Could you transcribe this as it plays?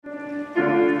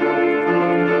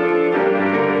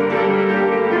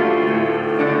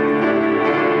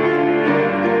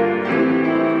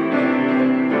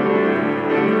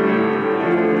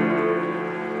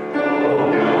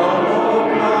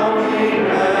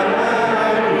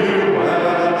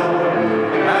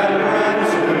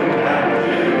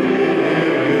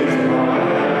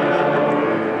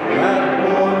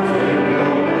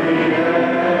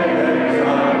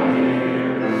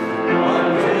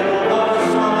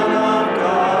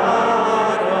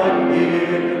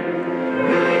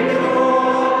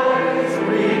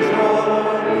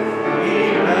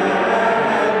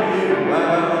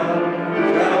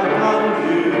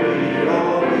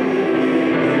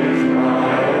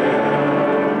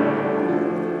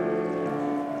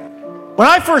When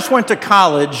I first went to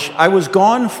college, I was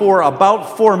gone for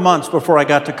about 4 months before I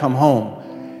got to come home.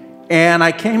 And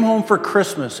I came home for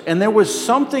Christmas, and there was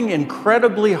something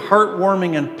incredibly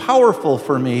heartwarming and powerful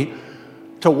for me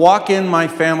to walk in my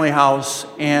family house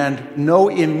and know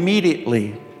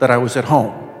immediately that I was at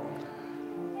home.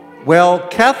 Well,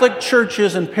 Catholic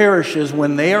churches and parishes,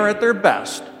 when they are at their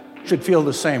best, should feel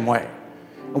the same way.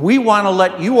 We want to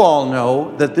let you all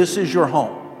know that this is your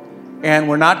home. And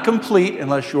we're not complete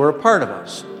unless you're a part of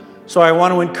us. So I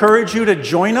want to encourage you to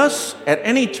join us at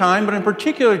any time, but in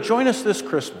particular, join us this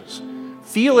Christmas.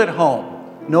 Feel at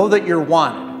home. Know that you're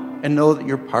wanted, and know that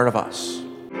you're part of us.